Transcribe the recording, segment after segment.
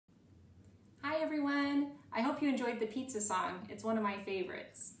everyone. I hope you enjoyed the pizza song. It's one of my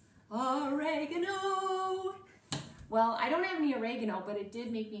favorites. Oregano! Well, I don't have any oregano, but it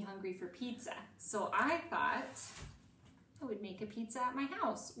did make me hungry for pizza. So I thought I would make a pizza at my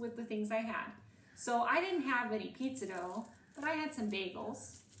house with the things I had. So I didn't have any pizza dough, but I had some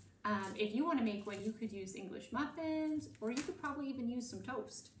bagels. If you want to make one, you could use English muffins, or you could probably even use some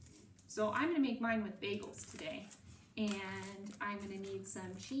toast. So I'm going to make mine with bagels today. And I'm going to need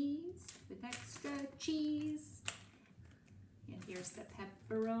some cheese with extra cheese. And here's the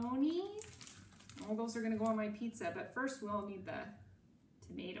pepperoni. All those are going to go on my pizza, but first we'll need the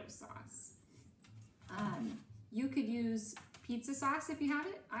tomato sauce. You could use pizza sauce if you have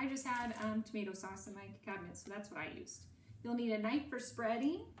it. I just had tomato sauce in my cabinet, so that's what I used. You'll need a knife for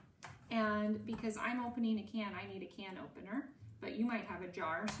spreading, and because I'm opening a can, I need a can opener, but you might have a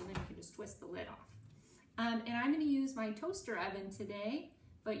jar, so then you can just twist the lid off. And I'm going to use my toaster oven today,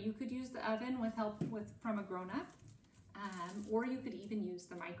 but you could use the oven with help from a grown-up, or you could even use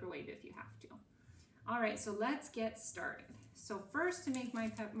the microwave if you have to. All right, so let's get started. So first, to make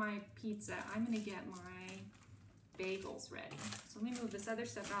my pizza, I'm going to get my bagels ready. So let me move this other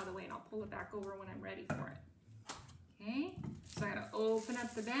stuff out of the way and I'll pull it back over when I'm ready for it. Okay, so I gotta open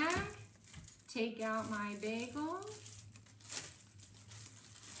up the bag, take out my bagel.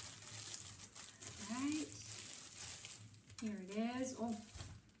 Right, here it is. Oh,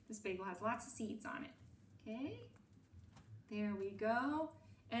 this bagel has lots of seeds on it. Okay, there we go.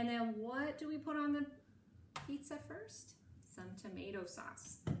 And then what do we put on the pizza first? Some tomato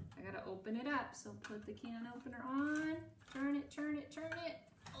sauce. I gotta open it up, so put the can opener on, turn it, turn it, turn it,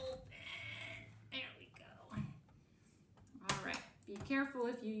 open. There we go. All right, be careful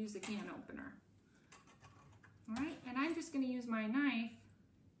if you use a can opener. All right, and I'm just gonna use my knife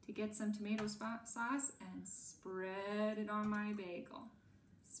to get some tomato sauce and spread it on my bagel.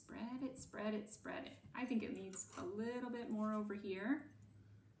 Spread it, spread it, spread it. I think it needs a little bit more over here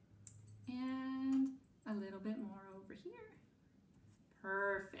and a little bit more over here.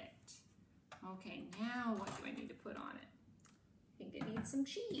 Perfect. Okay, now what do I need to put on it? I think it needs some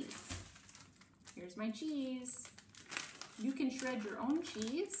cheese. Here's my cheese. You can shred your own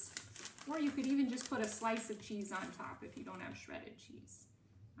cheese, or you could even just put a slice of cheese on top if you don't have shredded cheese.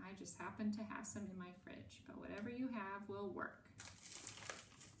 I just happen to have some in my fridge, but whatever you have will work.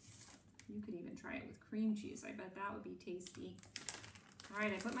 You could even try it with cream cheese. I bet that would be tasty. All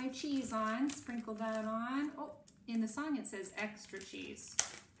right, I put my cheese on, sprinkle that on. Oh, in the song it says extra cheese.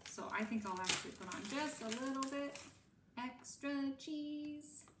 So I think I'll actually put on just a little bit extra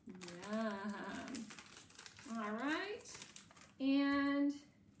cheese. Yum. All right, and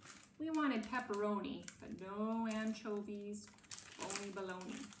we wanted pepperoni, but no anchovies, only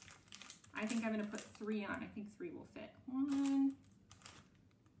bologna. I think I'm gonna put 3 on. I think 3 will fit. 1,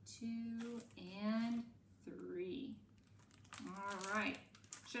 2, and 3. All right,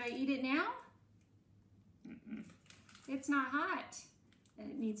 should I eat it now? It's not hot.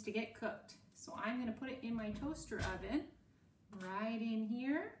 It needs to get cooked. So I'm gonna put it in my toaster oven, right in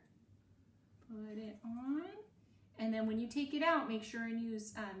here. Put it on. And then when you take it out, make sure and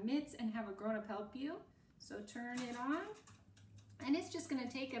use mitts and have a grown-up help you. So turn it on. And it's just gonna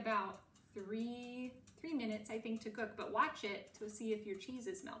take about 3 minutes, I think, to cook, but watch it to see if your cheese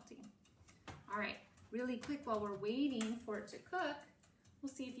is melting. All right, really quick while we're waiting for it to cook,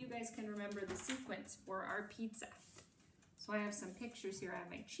 we'll see if you guys can remember the sequence for our pizza. So I have some pictures here. I have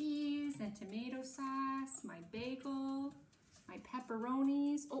my cheese and tomato sauce, my bagel, my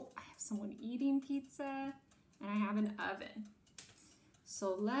pepperonis. Oh, I have someone eating pizza, and I have an oven.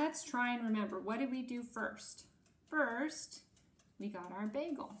 So let's try and remember, what did we do first? First, we got our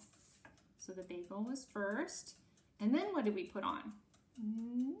bagel. So the bagel was first, and then what did we put on?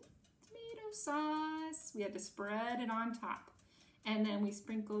 Tomato sauce. We had to spread it on top. And then we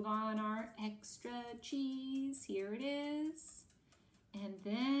sprinkled on our extra cheese. Here it is. And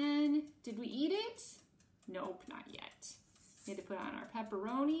then, did we eat it? Nope, not yet. We had to put on our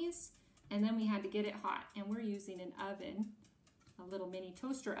pepperonis, and then we had to get it hot. And we're using an oven, a little mini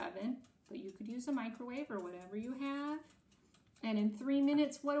toaster oven, but you could use a microwave or whatever you have. And in 3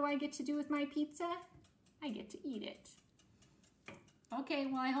 minutes, what do I get to do with my pizza? I get to eat it. Okay,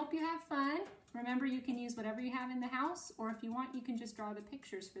 well, I hope you have fun. Remember, you can use whatever you have in the house, or if you want, you can just draw the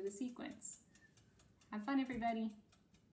pictures for the sequence. Have fun, everybody.